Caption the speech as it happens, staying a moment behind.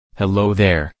Hello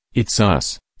there, it's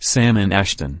us, Sam and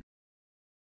Ashton.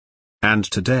 And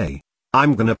today,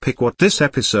 I'm gonna pick what this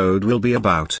episode will be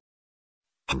about.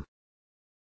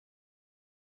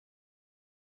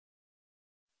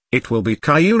 It will be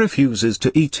Caillou refuses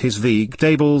to eat his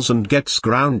vegetables and gets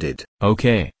grounded.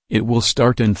 Okay, it will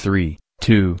start in 3,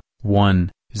 2,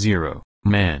 1, 0.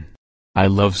 Man, I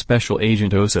love Special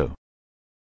Agent Oso.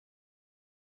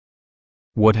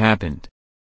 What happened?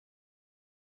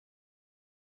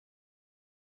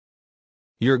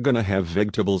 You're gonna have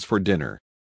vegetables for dinner.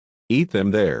 Eat them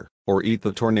there, or eat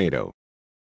the tornado.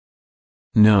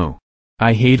 No.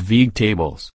 I hate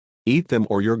vegetables. Eat them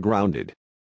or you're grounded.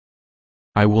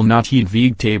 I will not eat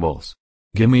vegetables.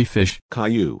 Gimme fish.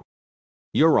 Caillou.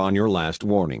 You're on your last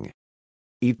warning.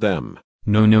 Eat them.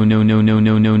 No no no no no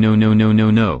no no no no no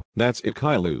no no. That's it,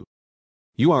 Caillou.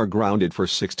 You are grounded for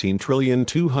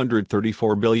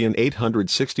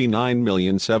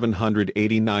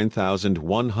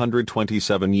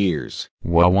 16,234,869,789,127 years.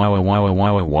 Wow wow wow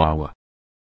wow wow wow.